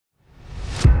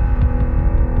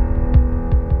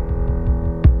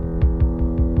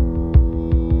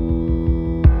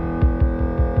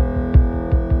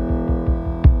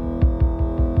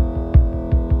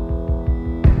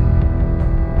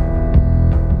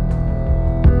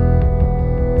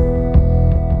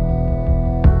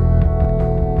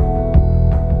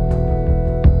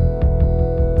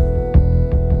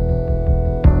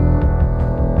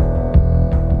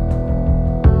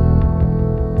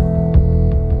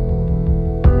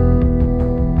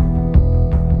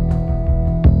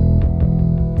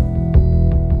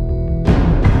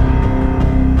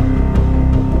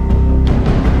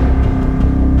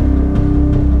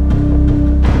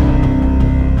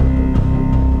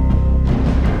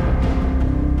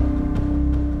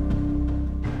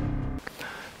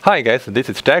Hi guys, this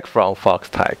is Jack from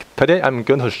Foxtech. Today I'm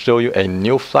going to show you a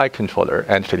new flight controller.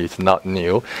 Actually, it's not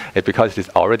new. It's because it's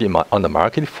already on the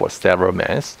market for several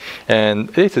months. And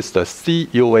this is the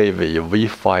CUAV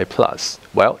V5 Plus.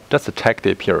 Well, just to check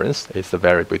the appearance, it's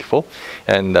very beautiful.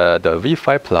 And the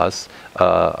V5 Plus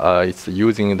it's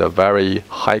using the very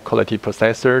high quality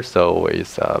processor, so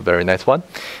it's a very nice one.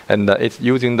 And it's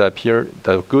using the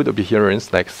good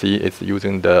appearance, like see, it's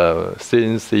using the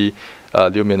CNC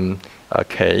aluminum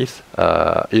case,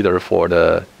 either for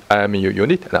the IMU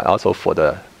unit and also for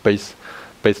the base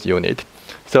unit.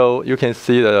 So you can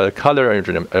see the color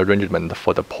arrangement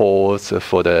for the ports,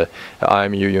 for the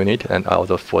IMU unit, and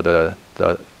also for the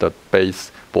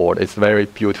base board. It's very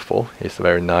beautiful. It's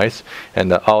very nice,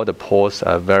 and all the ports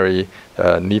are very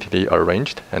neatly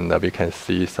arranged. And we can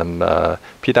see some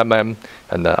PWM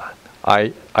and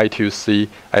I2C,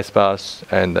 S-bus,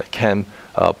 and CAN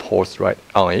ports right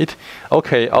on it.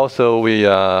 Okay, also we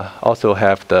also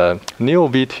have the NEO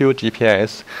V2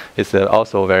 GPS. It's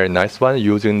also a very nice one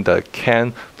using the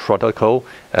CAN protocol,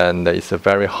 and it's a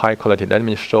very high quality. Let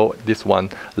me show this one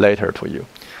later to you.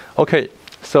 Okay,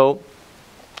 so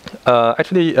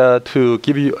actually to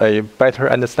give you a better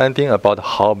understanding about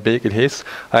how big it is,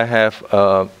 I have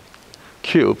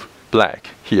CUAV black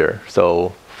here.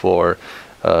 So for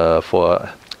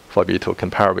me to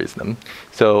compare with them.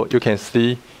 So you can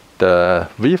see the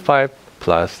V5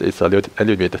 Plus is a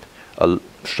little bit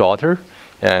shorter,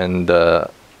 and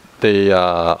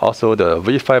also the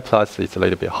V5 Plus is a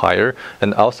little bit higher,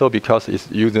 and also because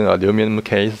it's using aluminum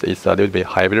case, it's a little bit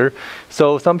heavier.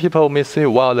 So some people may say,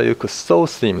 wow, they look so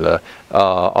similar.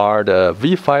 Are the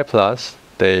V5 Plus?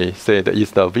 They say that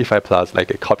is the V5 Plus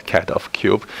like a copycat of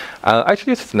CUAV.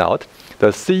 Actually, it's not. The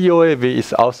CUAV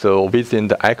is also within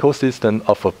the ecosystem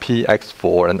of a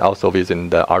PX4 and also within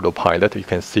the ArduPilot. You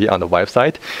can see on the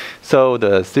website. So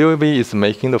the CUAV is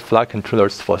making the flight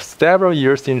controllers for several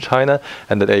years in China,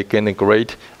 and they gain a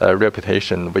great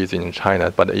reputation within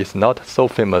China, but it's not so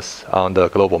famous on the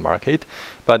global market.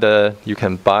 But you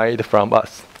can buy it from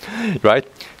us, right?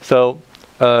 So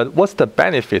what's the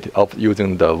benefit of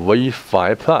using the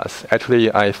V5 Plus?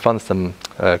 Actually, I found some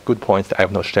good points that I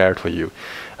want to share to you.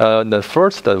 The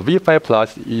first, the V5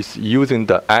 Plus is using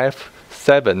the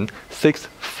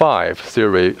F765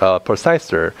 series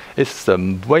processor. It's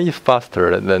way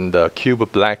faster than the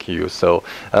CUAV Black use. So,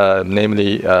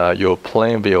 namely, your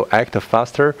plane will act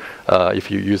faster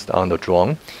if you use it on the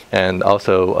drone, and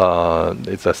also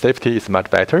its safety is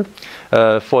much better.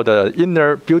 For the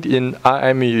inner built-in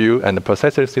IMU and the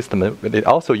processor system, it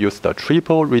also uses the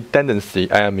triple redundancy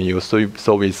IMU.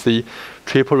 So we see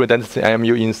triple redundancy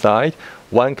IMU inside,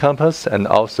 one compass, and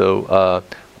also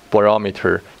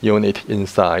barometer unit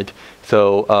inside.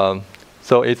 So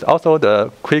so it's also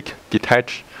the quick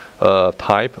detach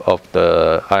type of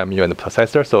the IMU and the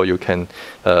processor, so you can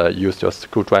use your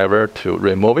screwdriver to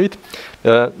remove it.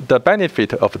 The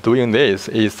benefit of doing this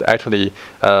is actually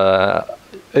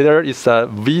there is a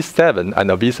V7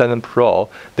 and a V7 Pro.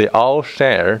 They all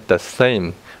share the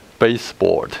same base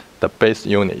board, the base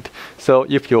unit. So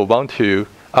if you want to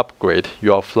upgrade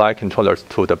your flight controllers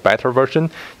to the better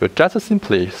version, you just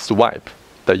simply swipe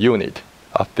the unit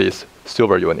of this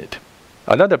silver unit.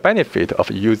 Another benefit of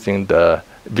using the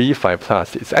V5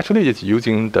 Plus is actually it's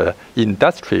using the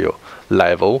industrial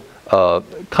level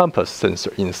compass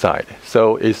sensor inside.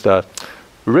 So it's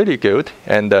really good,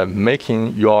 and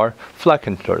making your flight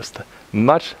controllers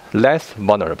much less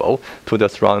vulnerable to the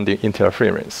surrounding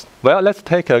interference. Well, let's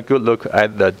take a good look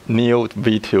at the NEO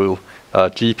V2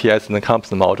 GPS and the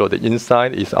compass module. The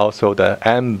inside is also the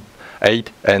M8,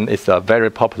 and it's a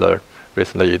very popular,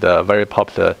 recently the very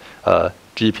popular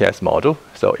GPS module.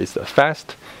 So it's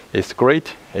fast, it's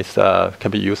great, it's can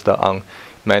be used on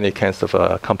many kinds of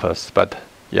compass, but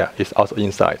yeah, it's also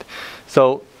inside.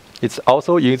 So it's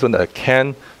also using the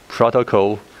CAN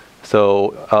protocol.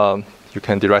 So you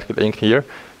can directly link here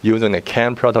using a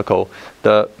CAN protocol.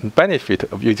 The benefit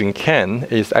of using CAN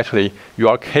is actually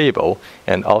your cable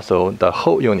and also the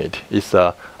whole unit is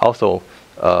also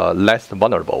less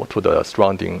vulnerable to the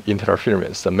surrounding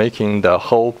interference, making the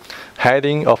whole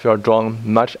heading of your drone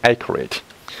much accurate.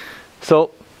 So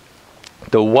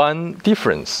the one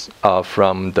difference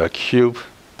from the CUAV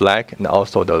Black and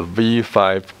also the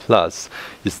V5 Plus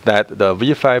is that the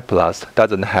V5 Plus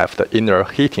doesn't have the inner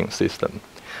heating system.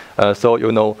 So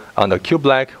you know, on the CUAV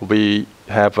Black we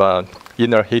have an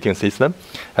inner heating system,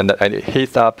 and it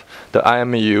heats up the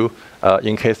IMU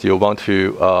in case you want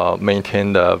to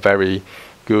maintain the very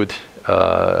good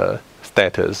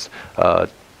status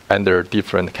under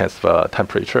different kinds of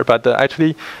temperature. But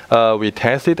actually, we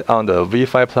tested on the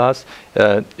V5 Plus.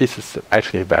 It's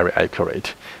actually very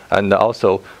accurate. And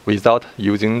also, without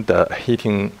using the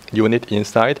heating unit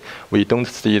inside, we don't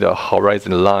see the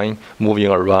horizon line moving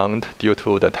around due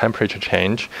to the temperature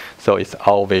change. So it's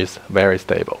always very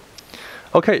stable.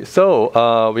 Okay, so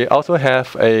we also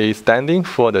have a standing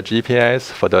for the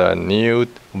GPS for the new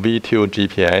V2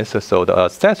 GPS. So the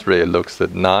accessory looks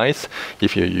nice.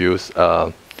 If you use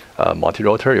a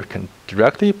multi-rotor, you can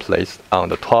directly place on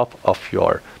the top of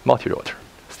your multi-rotor.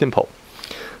 Simple.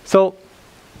 So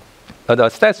the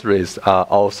accessories are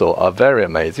also very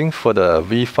amazing for the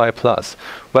V5 Plus.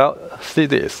 Well, see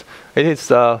this. It is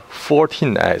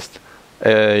 14S.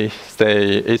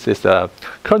 It is a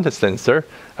current sensor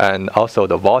and also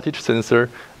the voltage sensor,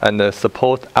 and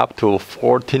support up to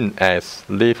 14S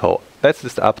level. That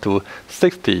is up to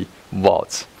 60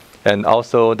 watts. And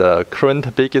also the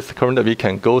biggest current we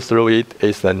can go through it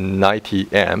is a 90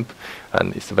 amp,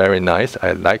 and it's very nice.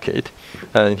 I like it.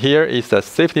 And here is a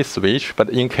safety switch, but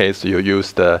in case you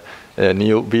use the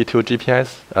new V2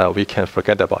 GPS, we can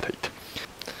forget about it.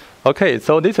 Okay,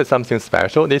 so this is something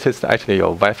special. This is actually a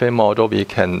Wi-Fi module. We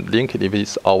can link it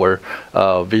with our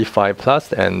V5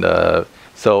 Plus, and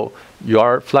so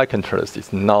your flight controls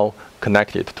is now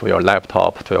connected to your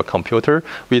laptop, to your computer,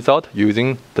 without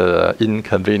using the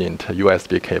inconvenient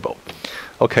USB cable.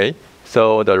 Okay,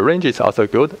 so the range is also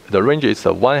good. The range is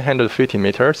 150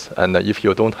 meters, and if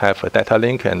you don't have a data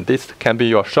link, and this can be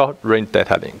your short-range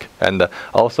data link. And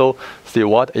also, see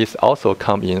what is also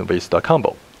come in with the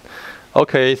combo.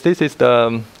 Okay, this is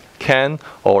the CAN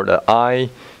or the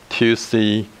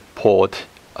I2C port.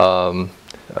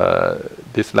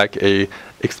 This like a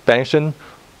expansion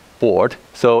board.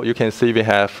 So you can see we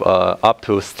have up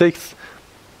to 6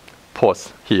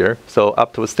 ports here. So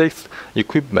up to 6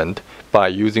 equipment by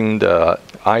using the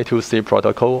I2C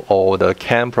protocol or the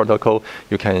CAN protocol.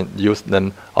 You can use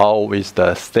them all with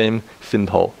the same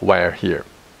simple wire here.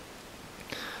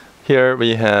 Here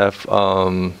we have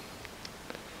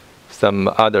some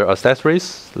other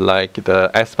accessories like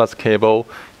the S-bus cable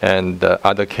and the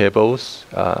other cables.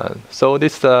 So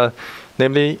this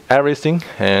namely everything,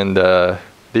 and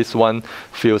this one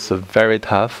feels very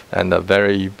tough and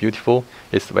very beautiful.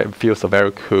 It feels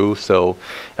very cool. So,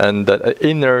 and the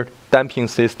inner damping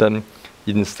system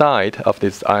inside of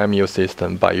this IMU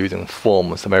system by using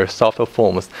foams, very soft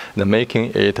foams, and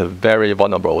making it very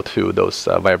vulnerable to those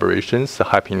vibrations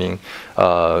happening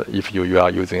if you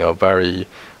are using a very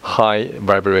high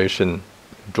vibration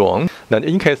drone. Then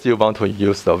in case you want to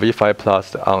use the V5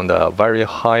 Plus on the very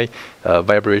high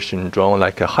vibration drone,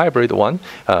 like a hybrid one,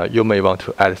 you may want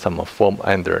to add some foam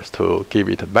enders to give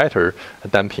it better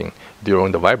damping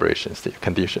during the vibration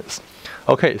conditions.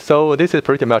 Okay, so this is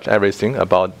pretty much everything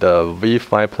about the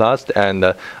V5 Plus, and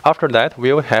after that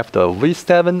we'll have the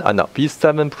V7 and the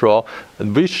V7 Pro,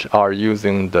 which are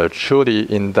using the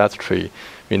truly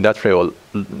industrial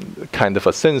kind of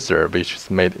a sensor, which has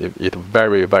made it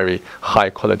very, very high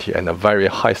quality and a very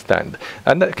high stand,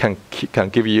 and that can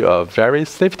give you a very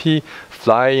safety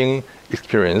flying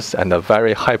experience and a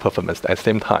very high performance at the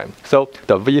same time. So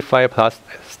the V5 Plus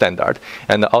standard,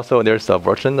 and also there's a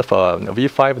version for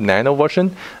V5 Nano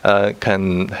version.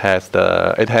 It has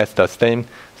the same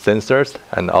sensors,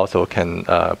 and also can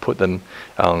put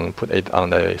it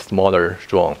on a smaller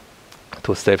drone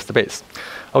to save space.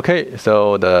 Okay,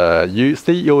 so the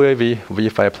CUAV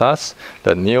V5 Plus,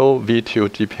 the new V2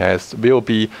 GPS will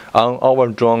be on our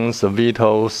drones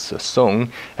VTOLs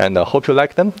soon, and I hope you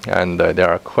like them, and they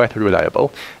are quite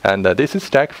reliable. And this is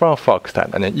Jack from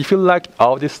Foxtech, and if you like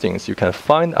all these things, you can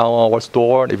find on our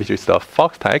store, which is the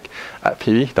Foxtech at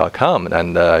pv.com,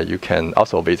 and you can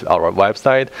also visit our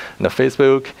website, and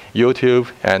Facebook, YouTube,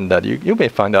 and you may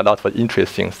find a lot of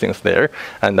interesting things there,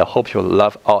 and I hope you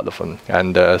love all of them.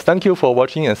 And thank you for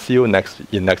watching, and see you in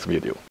next video.